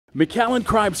McAllen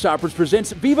Crime Stoppers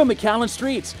presents Viva McAllen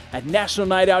Streets at National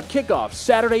Night Out Kickoff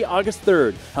Saturday, August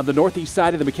 3rd on the northeast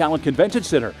side of the McAllen Convention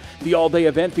Center. The all-day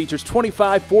event features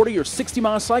 25, 40, or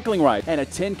 60-mile cycling rides and a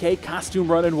 10K costume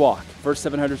run and walk. First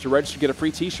 700 to register get a free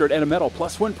t-shirt and a medal,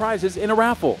 plus win prizes in a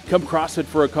raffle. Come CrossFit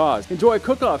for a cause. Enjoy a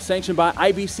cook-off sanctioned by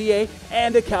IBCA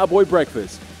and a Cowboy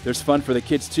breakfast. There's fun for the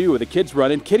kids too with a kids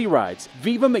run and kiddie rides.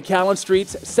 Viva McAllen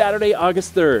Streets, Saturday,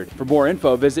 August 3rd. For more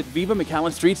info, visit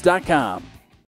vivamcallenstreets.com.